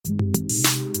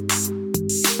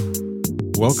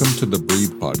Welcome to the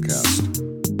Breathe Podcast,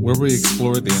 where we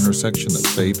explore the intersection of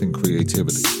faith and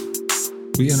creativity.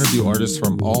 We interview artists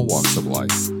from all walks of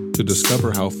life to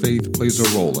discover how faith plays a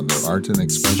role in their art and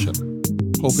expression,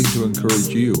 hoping to encourage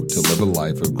you to live a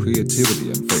life of creativity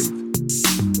and faith.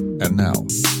 And now,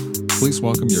 please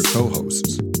welcome your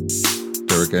co-hosts,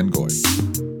 Derek Engoy,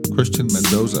 Christian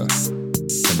Mendoza,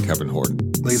 and Kevin Horton.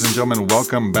 Ladies and gentlemen,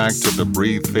 welcome back to the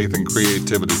Breathe Faith and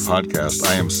Creativity podcast.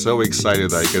 I am so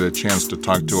excited I get a chance to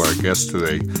talk to our guest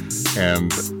today.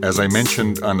 And as I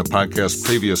mentioned on the podcast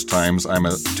previous times, I'm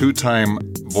a two-time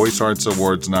Voice Arts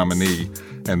Awards nominee.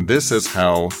 And this is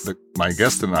how my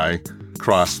guest and I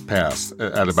crossed paths.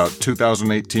 At about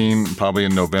 2018, probably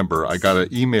in November, I got an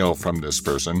email from this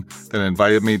person that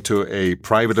invited me to a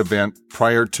private event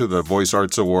prior to the Voice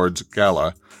Arts Awards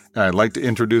gala. And I'd like to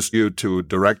introduce you to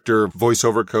director,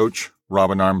 voiceover coach,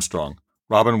 Robin Armstrong.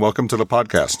 Robin, welcome to the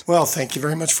podcast. Well, thank you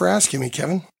very much for asking me,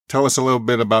 Kevin. Tell us a little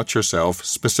bit about yourself,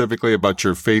 specifically about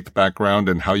your faith background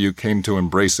and how you came to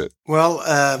embrace it. Well,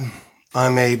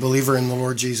 I'm a believer in the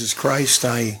Lord Jesus Christ.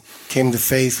 I came to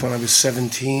faith when I was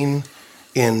 17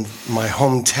 in my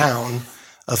hometown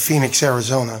of Phoenix,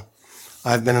 Arizona.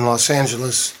 I've been in Los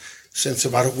Angeles since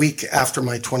about a week after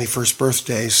my 21st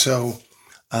birthday. So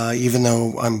even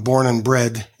though I'm born and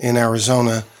bred in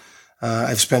Arizona,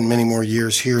 I've spent many more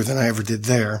years here than I ever did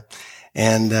there.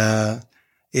 And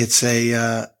it's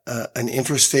an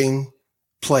interesting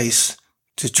place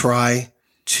to try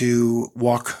to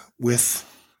walk with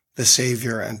the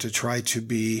Savior and to try to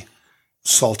be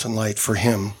salt and light for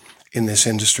Him in this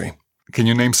industry. Can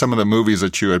you name some of the movies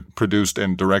that you had produced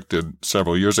and directed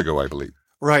several years ago, I believe?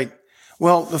 Right.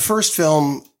 Well, the first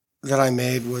film that I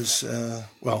made was,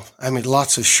 I made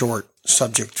lots of short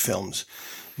subject films,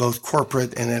 both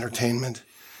corporate and entertainment.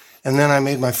 And then I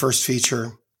made my first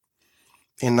feature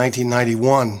in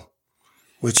 1991,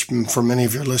 which for many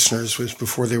of your listeners was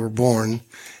before they were born.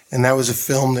 And that was a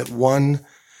film that won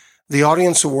the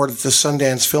Audience Award at the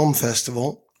Sundance Film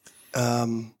Festival.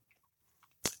 And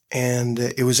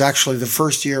it was actually the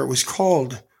first year it was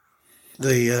called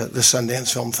the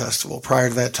Sundance Film Festival. Prior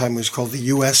to that time, it was called the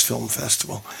U.S. Film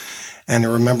Festival. And I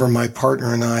remember my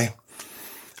partner and I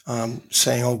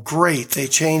saying, "Oh, great! They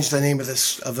changed the name of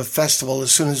the festival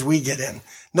as soon as we get in.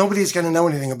 Nobody's going to know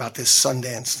anything about this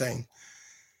Sundance thing."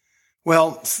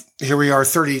 Well, here we are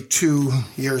 32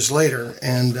 years later,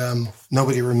 and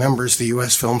nobody remembers the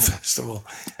U.S. Film Festival.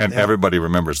 And everybody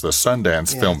remembers the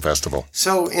Sundance Film Festival.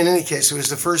 So in any case, it was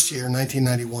the first year,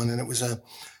 1991, and it was a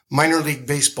minor league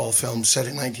baseball film set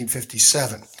in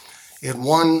 1957. It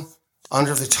won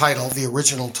under the title, the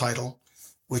original title,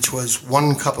 which was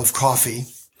One Cup of Coffee,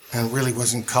 and really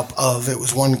wasn't cup of, it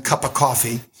was One Cup of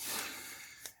Coffee,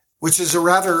 which is a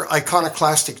rather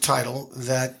iconoclastic title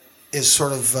that is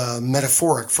sort of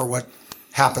metaphoric for what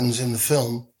happens in the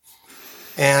film.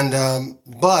 And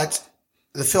but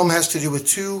the film has to do with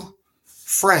two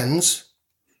friends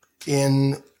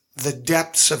in the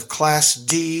depths of Class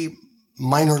D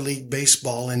minor league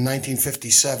baseball in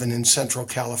 1957 in Central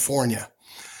California.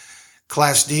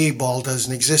 Class D ball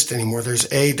doesn't exist anymore. There's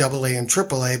A, AA, and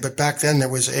AAA, but back then there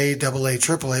was A, AA,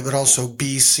 AAA, but also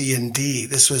B, C, and D.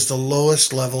 This was the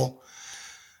lowest level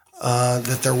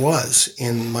that there was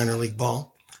in minor league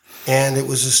ball. And it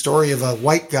was a story of a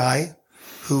white guy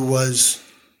who was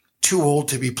too old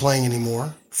to be playing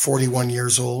anymore, 41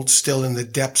 years old, still in the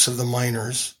depths of the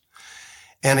minors,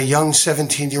 and a young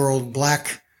 17-year-old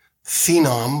black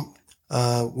phenom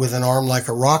with an arm like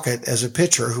a rocket as a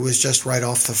pitcher who was just right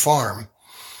off the farm.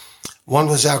 One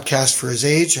was outcast for his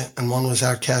age and one was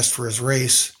outcast for his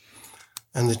race.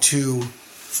 And the two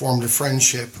formed a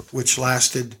friendship which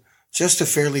lasted just a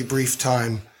fairly brief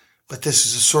time, but this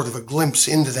is a sort of a glimpse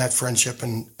into that friendship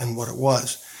and what it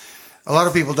was. A lot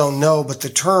of people don't know, but the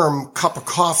term cup of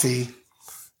coffee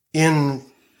in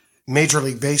Major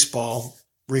League Baseball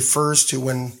refers to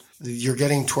when you're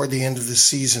getting toward the end of the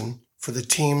season for the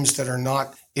teams that are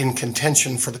not in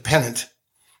contention for the pennant,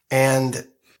 and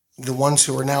the ones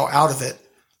who are now out of it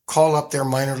call up their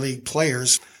minor league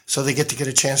players so they get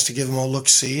a chance to give them a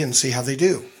look-see and see how they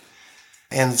do.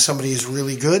 And if somebody is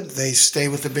really good, they stay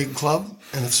with the big club.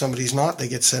 And if somebody's not, they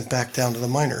get sent back down to the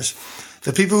minors.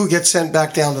 The people who get sent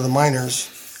back down to the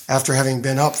minors after having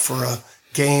been up for a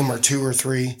game or two or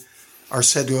three are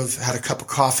said to have had a cup of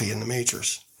coffee in the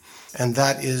majors. And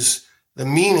that is the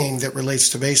meaning that relates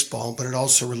to baseball, but it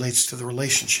also relates to the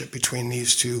relationship between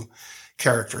these two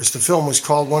characters. The film was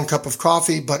called One Cup of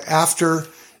Coffee, but after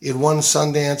it won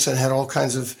Sundance and had all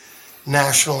kinds of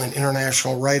national and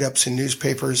international write-ups in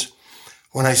newspapers,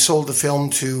 when I sold the film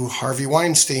to Harvey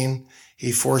Weinstein,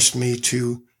 he forced me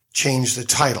to change the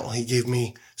title. He gave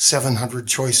me 700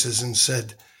 choices and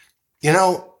said,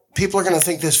 people are going to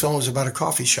think this film is about a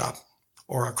coffee shop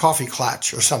or a coffee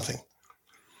clutch or something.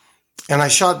 And I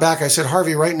shot back. I said,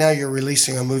 Harvey, right now you're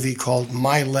releasing a movie called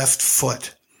My Left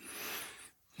Foot.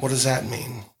 What does that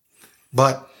mean?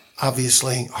 But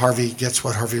obviously, Harvey gets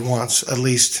what Harvey wants. At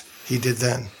least he did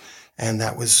then. And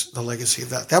that was the legacy of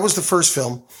that. That was the first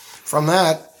film. From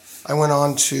that, I went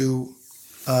on to,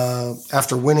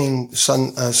 after winning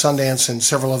Sundance and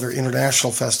several other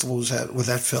international festivals with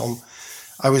that film,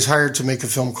 I was hired to make a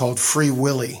film called Free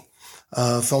Willy,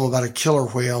 a film about a killer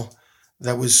whale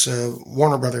that was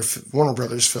Warner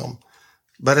Brothers film.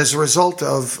 But as a result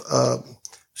of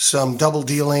some double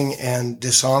dealing and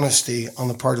dishonesty on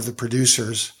the part of the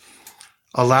producers,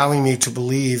 allowing me to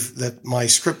believe that my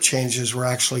script changes were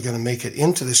actually going to make it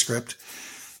into the script,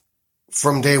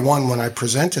 from day one when I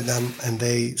presented them and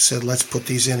they said, let's put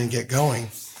these in and get going,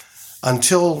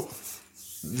 until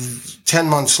 10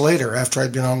 months later, after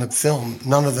I'd been on the film,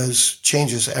 none of those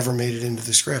changes ever made it into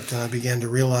the script. And I began to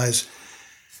realize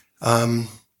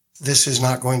this is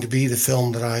not going to be the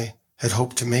film that I had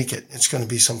hoped to make it. It's going to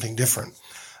be something different.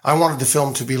 I wanted the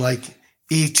film to be like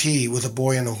E.T. with a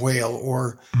boy and a whale,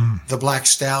 or The Black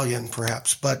Stallion,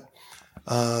 perhaps, but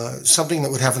something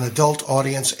that would have an adult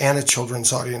audience and a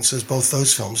children's audience, as both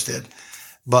those films did.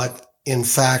 But in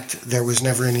fact, there was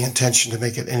never any intention to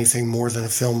make it anything more than a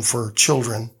film for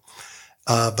children.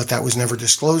 But that was never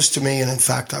disclosed to me. And in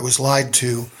fact, I was lied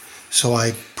to. So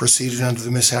I proceeded under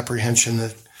the misapprehension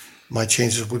that my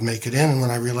changes would make it in. And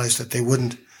when I realized that they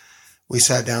wouldn't, we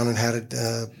sat down and had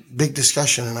a big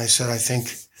discussion. And I said, I think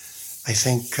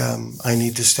I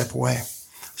need to step away.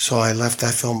 So I left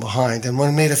that film behind and went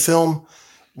and made a film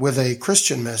with a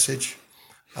Christian message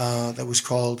that was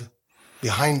called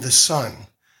Behind the Sun.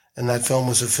 And that film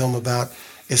was a film about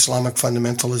Islamic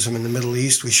fundamentalism in the Middle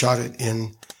East. We shot it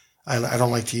in, I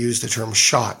don't like to use the term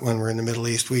shot when we're in the Middle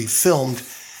East. We filmed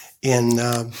in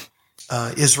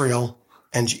Israel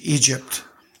and Egypt.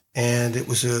 And it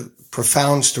was a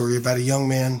profound story about a young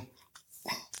man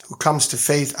who comes to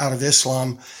faith out of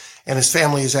Islam, and his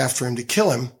family is after him to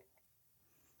kill him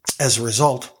as a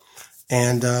result,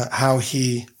 and how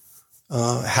he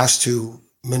has to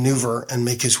maneuver and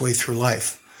make his way through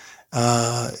life.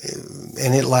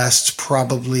 And it lasts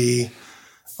probably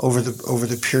over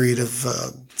the period of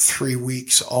 3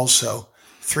 weeks also,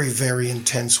 3 very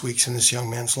intense weeks in this young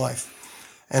man's life.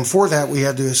 And for that, we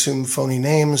had to assume phony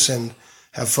names and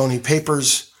have phony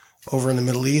papers over in the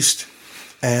Middle East.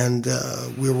 And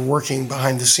we were working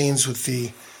behind the scenes with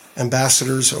the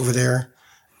ambassadors over there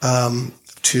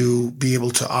to be able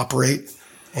to operate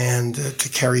and to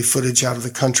carry footage out of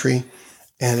the country.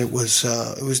 And it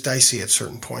was dicey at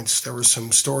certain points. There were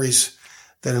some stories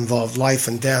that involved life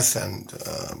and death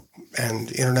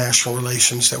and international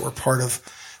relations that were part of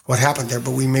what happened there.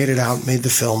 But we made it out, made the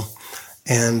film,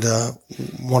 and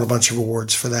won a bunch of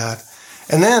awards for that.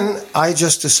 And then I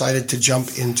just decided to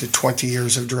jump into 20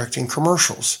 years of directing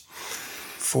commercials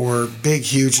for big,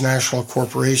 huge national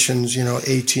corporations,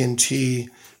 AT&T,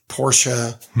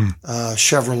 Porsche,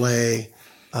 Chevrolet,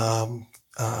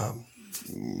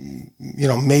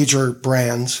 major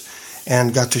brands,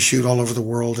 and got to shoot all over the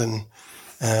world and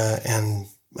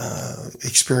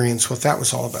experience what that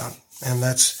was all about. And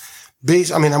that's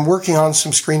I'm working on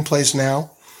some screenplays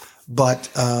now, but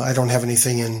I don't have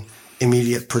anything in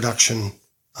immediate production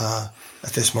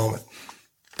at this moment.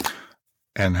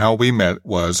 And how we met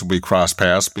was we crossed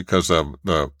paths because of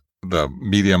the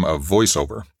medium of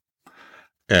voiceover.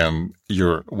 And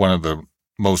you're one of the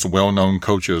most well-known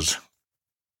coaches,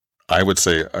 I would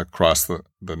say, across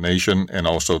the nation and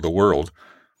also the world.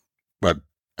 But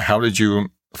how did you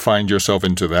find yourself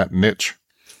into that niche?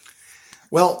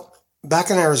 Well, back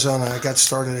in Arizona, I got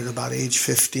started at about age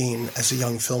 15 as a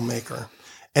young filmmaker.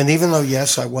 And even though,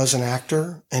 yes, I was an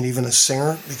actor and even a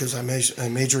singer, because I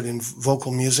majored in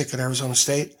vocal music at Arizona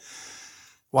State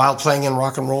while playing in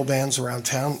rock and roll bands around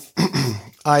town,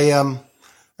 I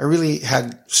really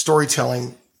had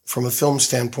storytelling from a film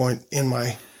standpoint in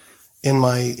my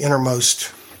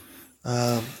innermost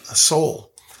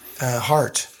soul,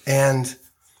 heart. And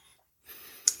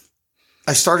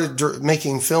I started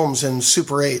making films in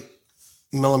Super 8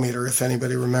 millimeter, if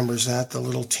anybody remembers that, the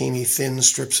little teeny thin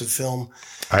strips of film.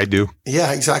 I do.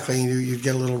 Yeah, exactly. You'd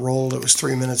get a little roll that was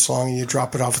 3 minutes long, and you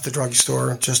drop it off at the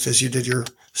drugstore, just as you did your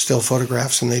still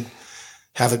photographs, and they'd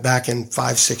have it back in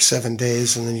 5, 6, 7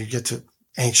 days, and then you get to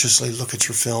anxiously look at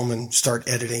your film and start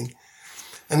editing.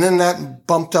 And then that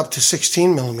bumped up to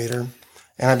 16 millimeter,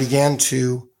 and I began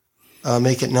to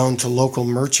make it known to local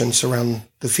merchants around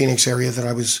the Phoenix area that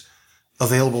I was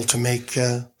available to make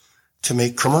to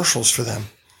make commercials for them.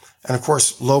 And of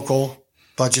course, local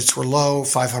budgets were low,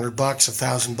 $500,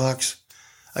 $1,000.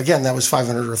 Again, that was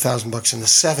 $500 or $1,000 in the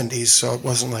 70s, so it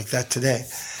wasn't like that today.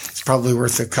 It's probably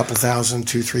worth a couple thousand,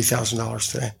 $2,000,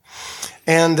 $3,000 today.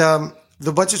 And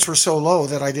the budgets were so low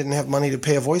that I didn't have money to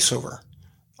pay a voiceover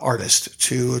artist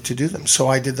to do them. So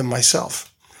I did them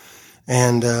myself.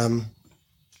 And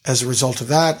as a result of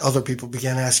that, other people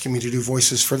began asking me to do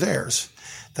voices for theirs.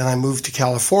 Then I moved to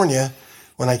California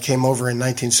when I came over in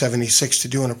 1976 to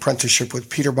do an apprenticeship with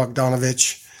Peter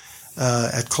Bogdanovich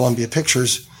at Columbia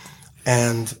Pictures.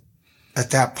 And at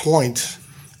that point,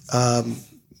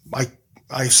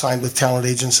 I signed with talent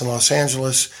agents in Los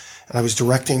Angeles, and I was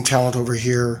directing talent over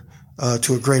here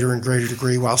to a greater and greater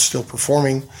degree while still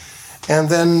performing. And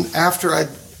then after I'd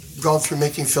gone through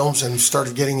making films and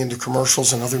started getting into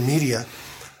commercials and other media,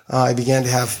 I began to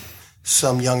have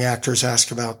some young actors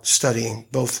ask about studying,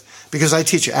 both because I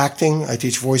teach acting, I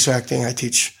teach voice acting, I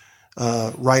teach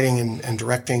writing and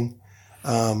directing.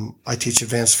 I teach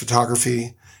advanced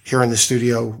photography here in the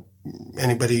studio.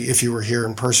 Anybody, if you were here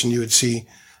in person, you would see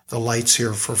the lights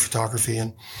here for photography.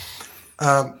 And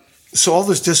so all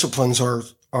those disciplines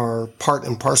are part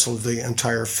and parcel of the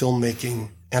entire filmmaking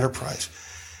enterprise.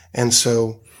 And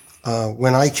so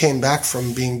when I came back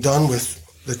from being done with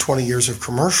the 20 years of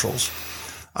commercials,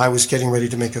 I was getting ready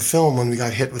to make a film when we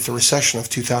got hit with the recession of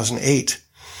 2008.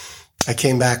 I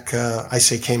came back,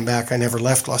 I never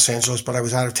left Los Angeles, but I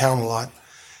was out of town a lot.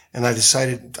 And I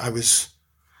decided I was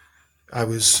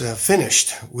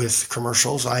finished with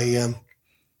commercials. I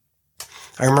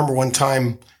remember one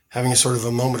time having a sort of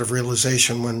a moment of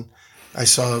realization when I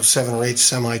saw 7 or 8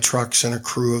 semi-trucks and a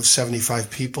crew of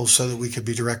 75 people so that we could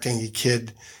be directing a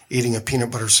kid eating a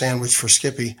peanut butter sandwich for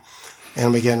Skippy. And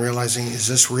I began realizing, is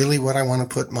this really what I want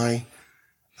to put my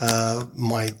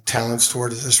talents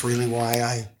toward? Is this really why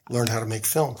I learned how to make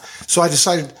film? So I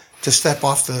decided to step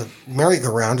off the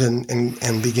merry-go-round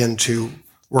and begin to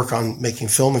work on making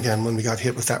film again when we got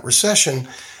hit with that recession.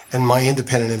 And my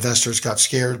independent investors got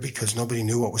scared because nobody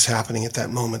knew what was happening at that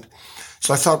moment.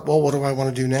 So I thought, well, what do I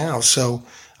want to do now? So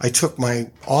I took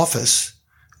my office,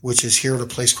 which is here at a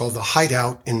place called The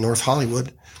Hideout in North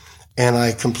Hollywood, and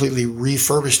I completely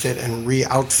refurbished it and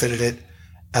re-outfitted it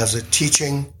as a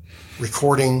teaching,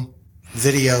 recording,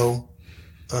 video,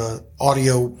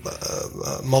 audio,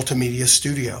 multimedia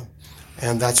studio.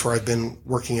 And that's where I've been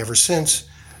working ever since.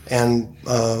 And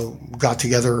got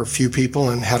together a few people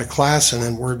and had a class, and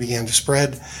then word began to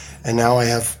spread. And now I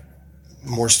have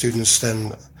more students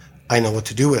than I know what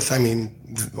to do with. I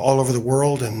mean, all over the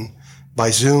world and by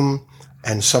Zoom,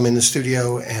 and some in the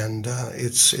studio, and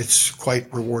it's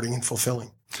quite rewarding and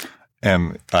fulfilling.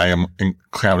 And I am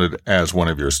counted as one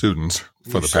of your students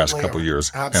for the past couple of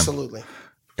years. Absolutely.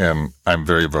 And I'm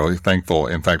very, very thankful.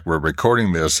 In fact, we're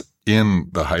recording this in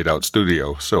the Hideout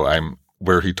studio, so I'm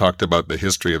where he talked about the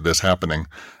history of this happening.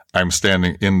 I'm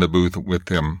standing in the booth with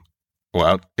him, well,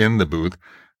 out in the booth,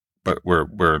 but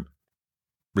we're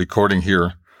recording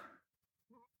here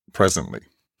presently.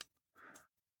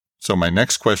 So my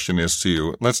next question is to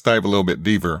you. Let's dive a little bit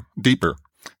deeper.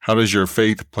 How does your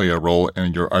faith play a role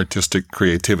in your artistic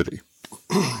creativity?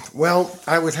 Well,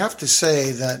 I would have to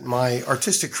say that my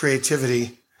artistic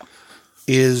creativity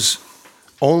is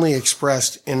only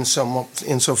expressed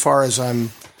insofar as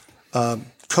I'm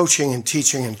coaching and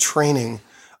teaching and training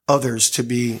others to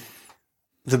be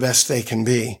the best they can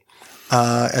be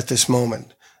at this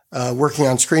moment. Working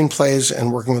on screenplays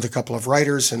and working with a couple of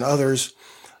writers and others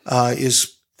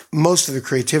is most of the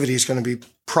creativity is going to be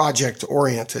project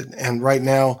oriented. And right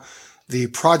now, the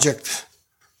project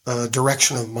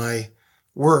direction of my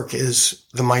work is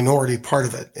the minority part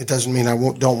of it. It doesn't mean I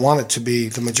don't want it to be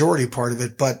the majority part of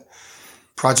it, but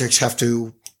projects have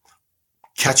to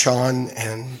catch on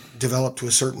and develop to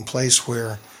a certain place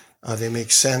where they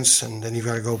make sense, and then you've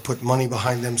got to go put money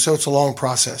behind them. So it's a long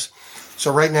process.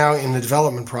 So right now in the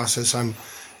development process, I'm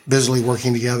busily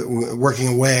working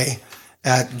away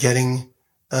at getting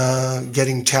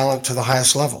talent to the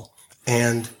highest level.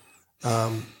 And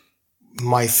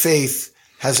my faith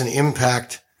has an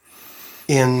impact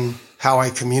in how I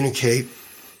communicate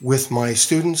with my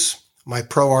students, my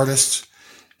pro artists,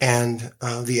 and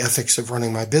the ethics of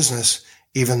running my business,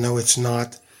 even though it's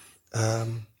not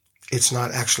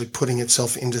actually putting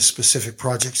itself into specific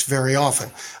projects very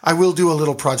often. I will do a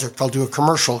little project. I'll do a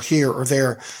commercial here or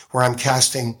there where I'm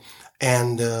casting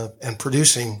and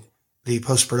producing the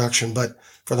post-production. But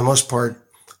for the most part,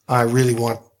 I really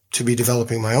want to be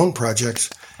developing my own projects.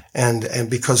 And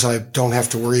because I don't have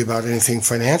to worry about anything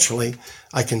financially,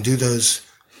 I can do those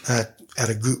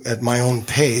at my own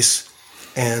pace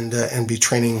and be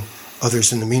training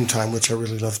others in the meantime, which I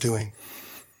really love doing.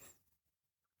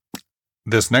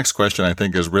 This next question I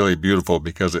think is really beautiful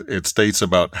because it states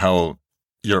about how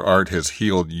your art has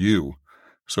healed you.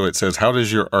 So it says, how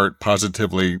has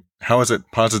it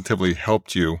positively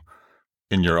helped you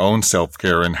in your own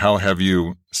self-care, and how have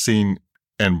you seen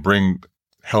and bring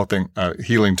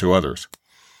healing to others?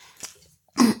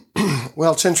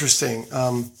 Well, it's interesting.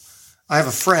 I have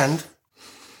a friend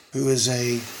who is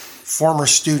a former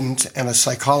student and a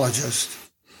psychologist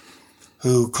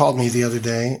who called me the other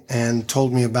day and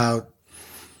told me about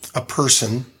a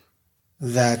person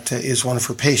that is one of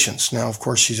her patients. Now, of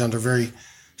course, she's under very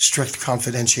strict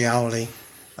confidentiality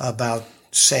about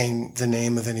saying the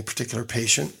name of any particular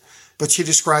patient, but she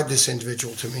described this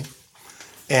individual to me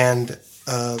and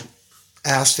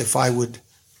asked if I would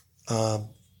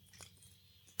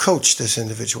coach this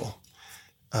individual.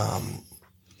 And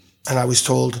I was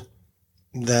told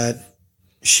that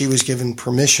she was given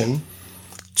permission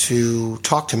to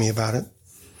talk to me about it,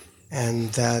 and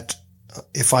that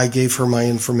if I gave her my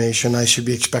information, I should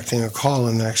be expecting a call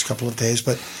in the next couple of days.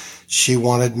 But she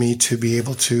wanted me to be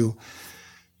able to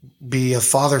be a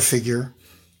father figure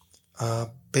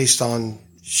based on,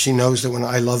 she knows that when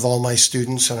I love all my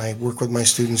students and I work with my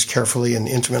students carefully and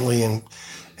intimately and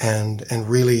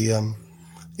really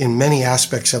in many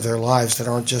aspects of their lives that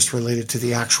aren't just related to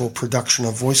the actual production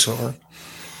of voiceover.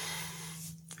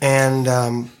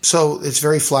 And so it's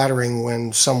very flattering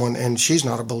when someone, and she's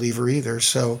not a believer either,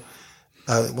 so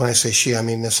when I say she, I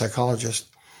mean the psychologist,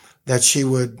 that she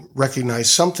would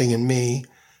recognize something in me,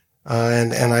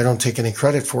 and I don't take any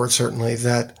credit for it, certainly,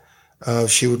 that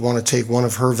she would want to take one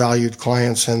of her valued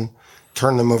clients and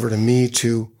turn them over to me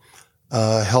to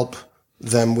help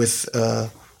them with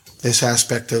this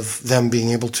aspect of them being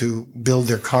able to build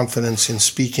their confidence in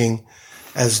speaking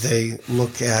as they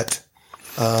look at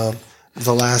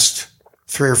the last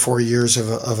 3 or 4 years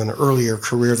of an earlier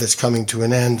career that's coming to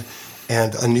an end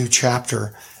and a new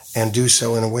chapter, and do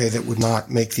so in a way that would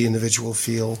not make the individual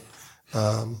feel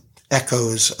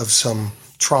echoes of some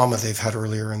trauma they've had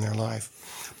earlier in their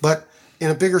life. But in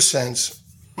a bigger sense,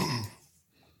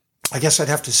 I guess I'd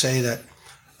have to say that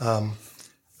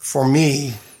for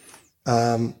me,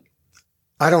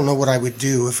 I don't know what I would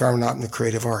do if I were not in the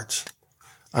creative arts.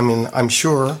 I mean, I'm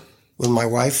sure with my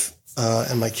wife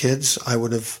and my kids, I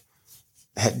would have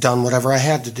done whatever I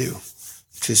had to do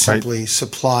to simply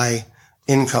supply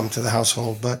income to the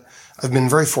household. But I've been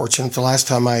very fortunate. The last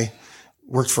time I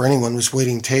worked for anyone was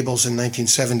waiting tables in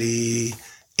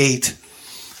 1978.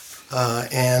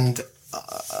 And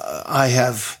I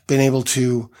have been able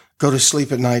to go to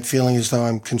sleep at night feeling as though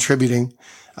I'm contributing.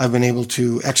 I've been able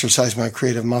to exercise my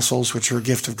creative muscles, which are a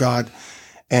gift of God.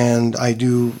 And I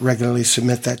do regularly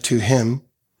submit that to him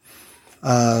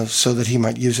so that he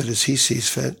might use it as he sees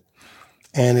fit.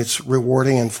 And it's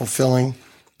rewarding and fulfilling.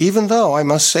 Even though I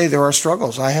must say there are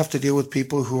struggles. I have to deal with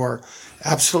people who are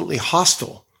absolutely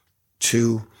hostile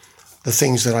to the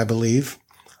things that I believe.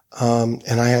 And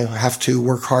I have to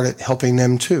work hard at helping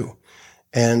them too,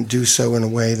 and do so in a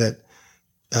way that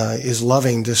is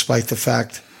loving, despite the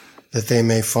fact that they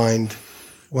may find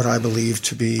what I believe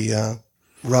to be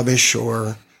rubbish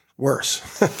or worse.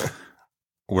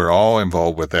 We're all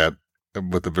involved with that,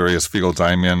 with the various fields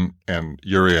I'm in and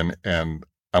you're in, and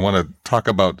I want to talk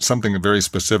about something very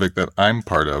specific that I'm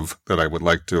part of that I would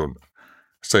like to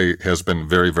say has been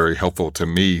very, very helpful to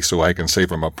me, so I can say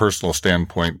from a personal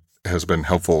standpoint has been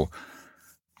helpful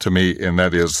to me, and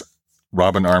that is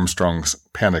Robin Armstrong's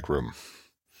Panic Room.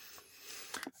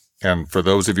 And for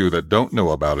those of you that don't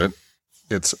know about it,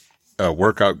 it's a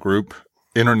workout group,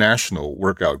 international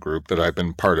workout group that I've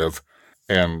been part of,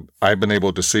 and I've been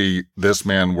able to see this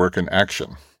man work in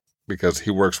action, because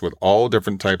he works with all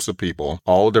different types of people,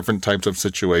 all different types of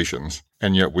situations,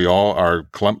 and yet we all are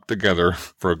clumped together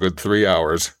for a good 3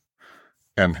 hours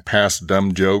and pass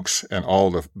dumb jokes and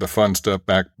all the fun stuff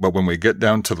back. But when we get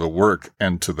down to the work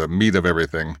and to the meat of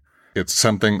everything, it's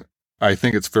something, I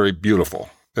think it's very beautiful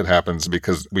that happens,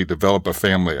 because we develop a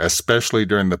family, especially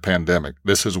during the pandemic.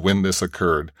 This is when this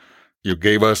occurred. You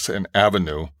gave us an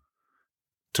avenue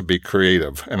to be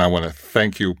creative, and I want to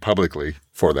thank you publicly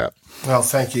for that. Well,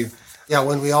 thank you. Yeah,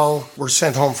 when we all were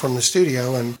sent home from the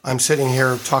studio and I'm sitting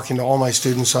here talking to all my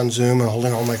students on Zoom and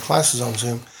holding all my classes on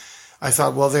Zoom, I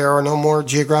thought, well, there are no more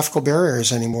geographical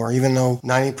barriers anymore, even though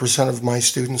 90% of my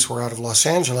students were out of Los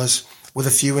Angeles, with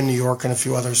a few in New York and a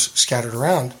few others scattered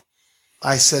around.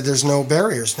 I said there's no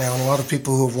barriers now, and a lot of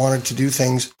people who have wanted to do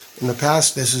things in the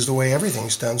past, this is the way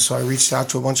everything's done. So I reached out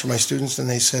to a bunch of my students, and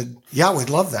they said, yeah, we'd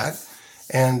love that.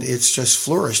 And it's just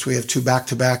flourished. We have 2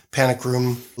 back-to-back Panic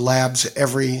Room labs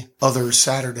every other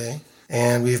Saturday.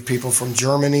 And we have people from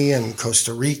Germany and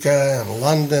Costa Rica and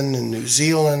London and New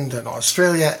Zealand and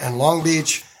Australia and Long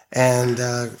Beach and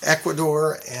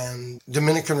Ecuador and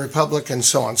Dominican Republic and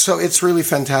so on. So it's really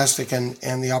fantastic, and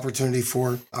the opportunity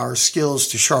for our skills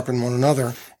to sharpen one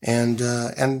another. And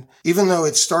even though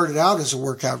it started out as a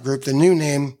workout group, the new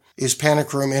name is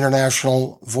Panic Room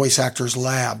International Voice Actors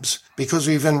Labs, because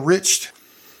we've enriched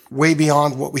way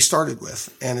beyond what we started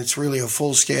with. And it's really a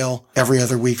full-scale, every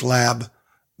other week lab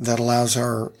that allows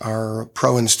our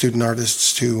pro and student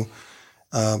artists to,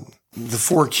 the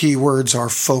 4 key words are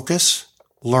focus,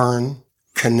 learn,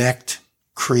 connect,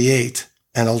 create,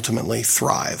 and ultimately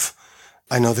thrive.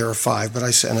 I know there are 5, but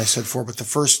I said 4, but the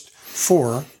first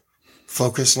 4,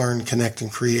 focus, learn, connect,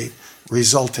 and create,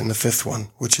 result in the 5th one,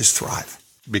 which is thrive.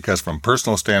 Because from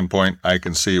personal standpoint, I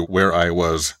can see where I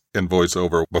was in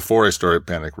voiceover before I started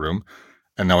Panic Room.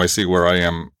 And now I see where I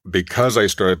am because I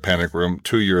started Panic Room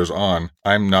 2 years on.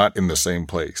 I'm not in the same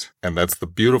place. And that's the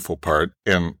beautiful part.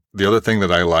 And the other thing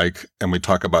that I like, and we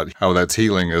talk about how that's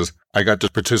healing, is I got to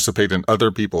participate in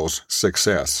other people's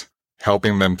success,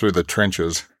 helping them through the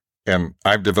trenches. And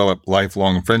I've developed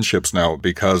lifelong friendships now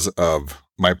because of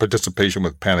my participation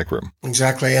with Panic Room.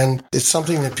 Exactly. And it's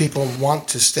something that people want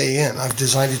to stay in. I've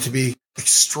designed it to be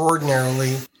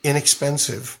extraordinarily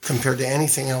inexpensive compared to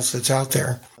anything else that's out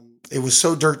there. It was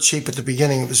so dirt cheap at the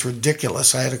beginning, it was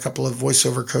ridiculous. I had a couple of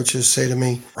voiceover coaches say to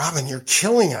me, "Robin, you're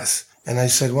killing us." And I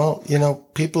said, well,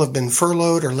 people have been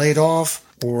furloughed or laid off,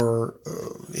 or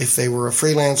if they were a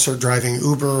freelancer driving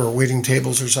Uber or waiting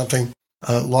tables or something,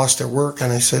 lost their work.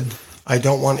 And I said, I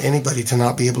don't want anybody to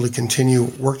not be able to continue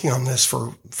working on this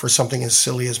for something as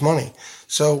silly as money.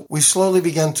 So we slowly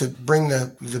began to bring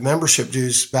the membership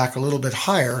dues back a little bit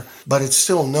higher, but it's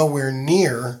still nowhere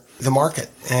near the market.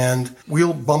 And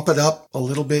we'll bump it up a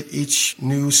little bit each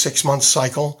new 6-month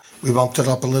cycle. We bumped it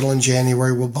up a little in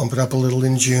January. We'll bump it up a little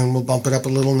in June. We'll bump it up a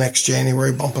little next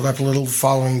January, bump it up a little the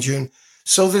following June,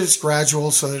 so that it's gradual,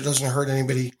 so that it doesn't hurt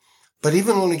anybody. But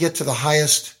even when we get to the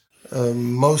highest,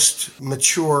 most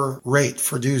mature rate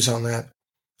for dues on that,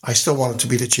 I still want it to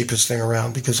be the cheapest thing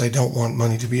around, because I don't want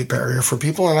money to be a barrier for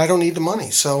people, and I don't need the money.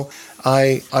 So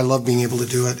I love being able to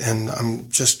do it, and I'm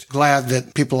just glad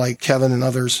that people like Kevin and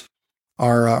others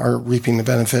are reaping the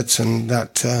benefits, and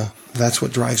that's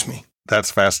what drives me. That's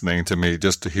fascinating to me,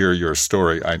 just to hear your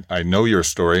story. I know your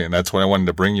story, and that's why I wanted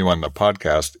to bring you on the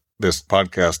podcast. This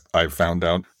podcast, I found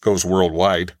out, goes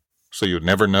worldwide, so you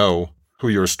never know who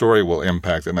your story will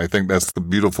impact. And I think that's the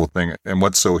beautiful thing. And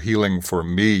what's so healing for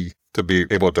me to be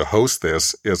able to host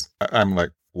this is I'm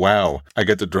like, wow, I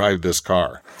get to drive this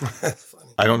car.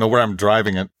 I don't know where I'm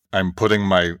driving it. I'm putting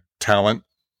my talent,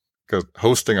 because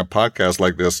hosting a podcast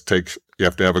like this you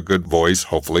have to have a good voice,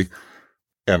 hopefully,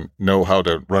 and know how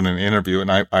to run an interview. And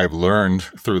I've learned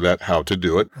through that how to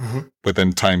do it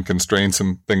within time constraints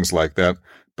and things like that.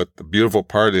 But the beautiful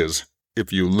part is,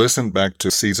 if you listen back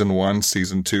to season 1,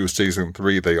 season 2, season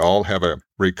 3, they all have a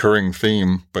recurring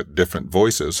theme, but different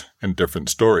voices and different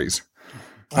stories.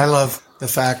 I love the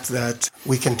fact that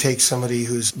we can take somebody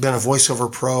who's been a voiceover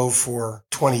pro for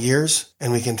 20 years,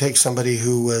 and we can take somebody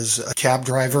who was a cab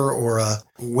driver or a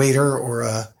waiter or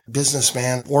a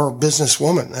businessman or a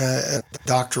businesswoman, a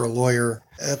doctor, a lawyer,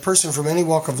 a person from any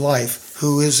walk of life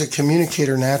who is a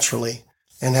communicator naturally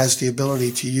and has the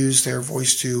ability to use their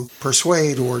voice to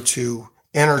persuade or to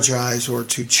energize or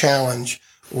to challenge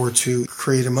or to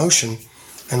create emotion.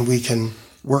 And we can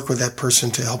work with that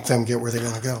person to help them get where they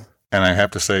want to go. And I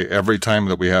have to say, every time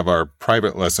that we have our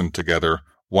private lesson together,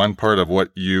 one part of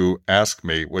what you ask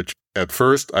me, which at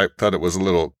first I thought it was a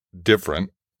little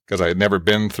different because I had never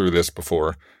been through this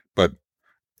before, but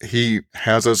he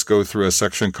has us go through a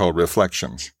section called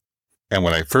reflections. And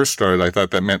when I first started, I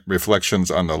thought that meant reflections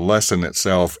on the lesson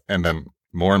itself. And then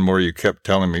more and more you kept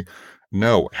telling me,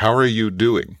 no, how are you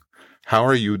doing? How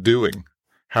are you doing?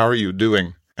 How are you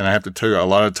doing? And I have to tell you, a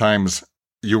lot of times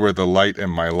you were the light in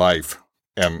my life,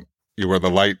 and you were the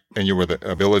light, and you were the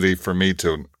ability for me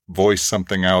to voice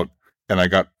something out, and I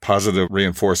got positive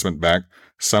reinforcement back.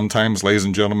 Sometimes, ladies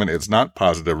and gentlemen, it's not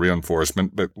positive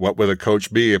reinforcement, but what would a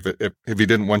coach be if he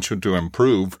didn't want you to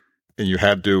improve and you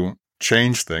had to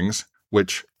change things,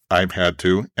 which I've had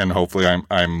to, and hopefully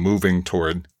I'm moving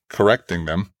toward correcting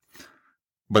them.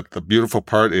 But the beautiful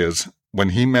part is, when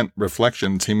he meant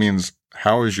reflections, he means,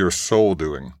 how is your soul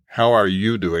doing? How are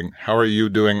you doing? How are you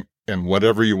doing in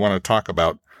whatever you want to talk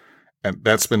about? And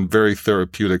that's been very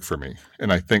therapeutic for me.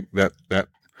 And I think that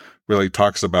really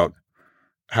talks about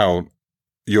how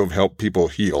you have helped people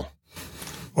heal.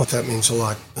 Well, that means a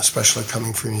lot, especially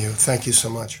coming from you. Thank you so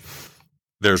much.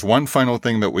 There's one final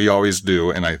thing that we always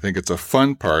do, and I think it's a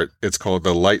fun part. It's called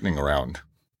the lightning round.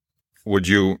 Would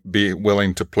you be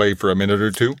willing to play for a minute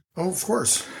or two? Oh, of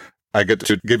course. I get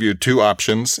to give you two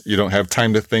options. You don't have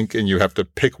time to think, and you have to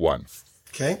pick one.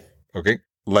 Okay. Okay,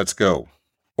 let's go.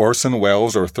 Orson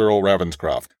Welles or Thurl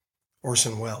Ravenscroft?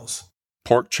 Orson Welles.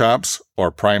 Pork chops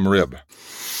or prime rib?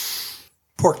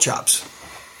 Pork chops.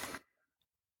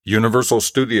 Universal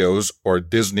Studios or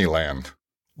Disneyland?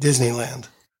 Disneyland.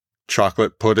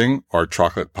 Chocolate pudding or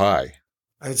chocolate pie?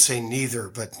 I would say neither,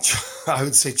 but I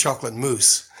would say chocolate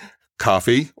mousse.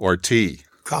 Coffee or tea?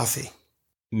 Coffee.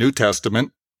 New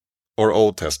Testament or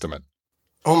Old Testament?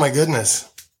 Oh my goodness.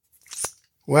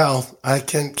 Well, I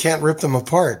can't rip them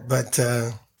apart, but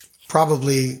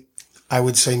probably I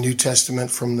would say New Testament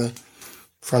from the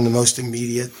most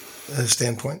immediate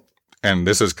standpoint. And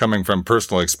this is coming from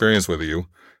personal experience with you.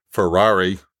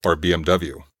 Ferrari or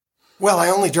BMW? Well, I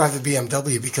only drive a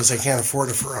BMW because I can't afford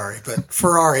a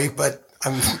Ferrari, but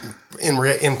I'm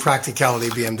in practicality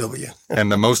BMW.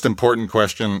 And the most important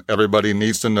question everybody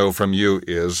needs to know from you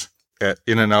is, at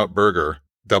In-N-Out Burger,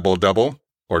 double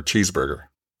or cheeseburger?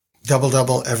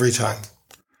 Double every time.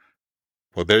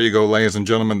 Well, there you go, ladies and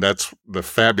gentlemen. That's the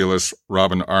fabulous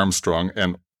Robin Armstrong.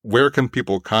 And where can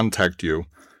people contact you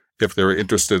if they're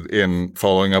interested in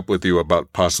following up with you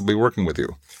about possibly working with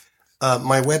you?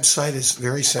 My website is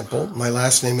very simple. My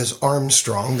last name is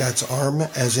Armstrong. That's arm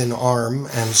as in arm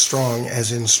and strong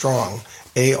as in strong.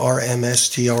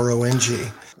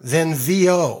 ARMSTRONG. Then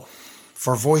VO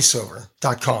for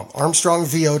voiceover.com.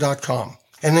 ArmstrongVO.com.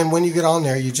 And then when you get on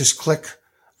there, you just click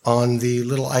on the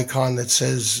little icon that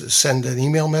says send an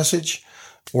email message,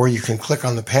 or you can click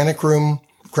on the panic room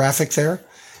graphic there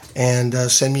and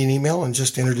send me an email and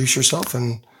just introduce yourself,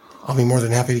 and I'll be more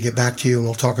than happy to get back to you, and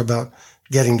we'll talk about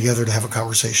getting together to have a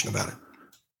conversation about it.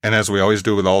 And as we always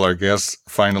do with all our guests,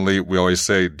 finally, we always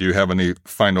say, do you have any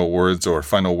final words or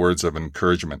final words of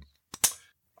encouragement?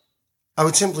 I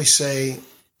would simply say,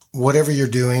 whatever you're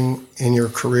doing in your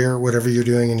career, whatever you're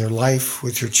doing in your life,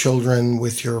 with your children,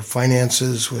 with your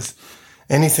finances, with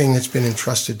anything that's been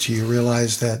entrusted to you,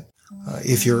 realize that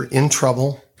if you're in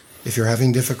trouble, if you're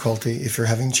having difficulty, if you're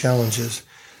having challenges,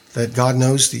 that God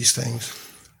knows these things.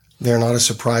 They're not a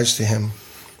surprise to him.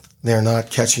 They're not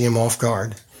catching him off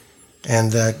guard.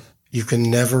 And that you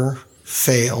can never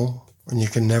fail and you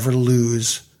can never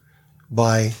lose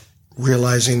by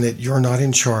realizing that you're not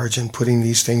in charge and putting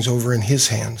these things over in his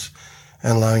hands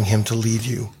and allowing him to lead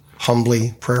you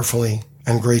humbly, prayerfully,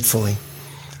 and gratefully.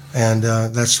 And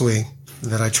that's the way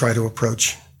that I try to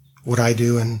approach what I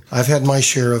do. And I've had my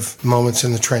share of moments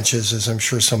in the trenches, as I'm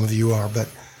sure some of you are, but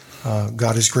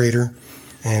God is greater,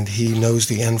 and he knows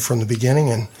the end from the beginning,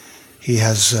 and he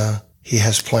has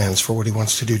plans for what he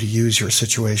wants to do to use your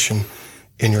situation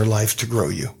in your life to grow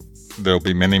you. There'll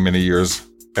be many, many years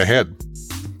ahead.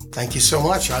 Thank you so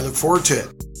much. I look forward to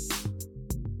it.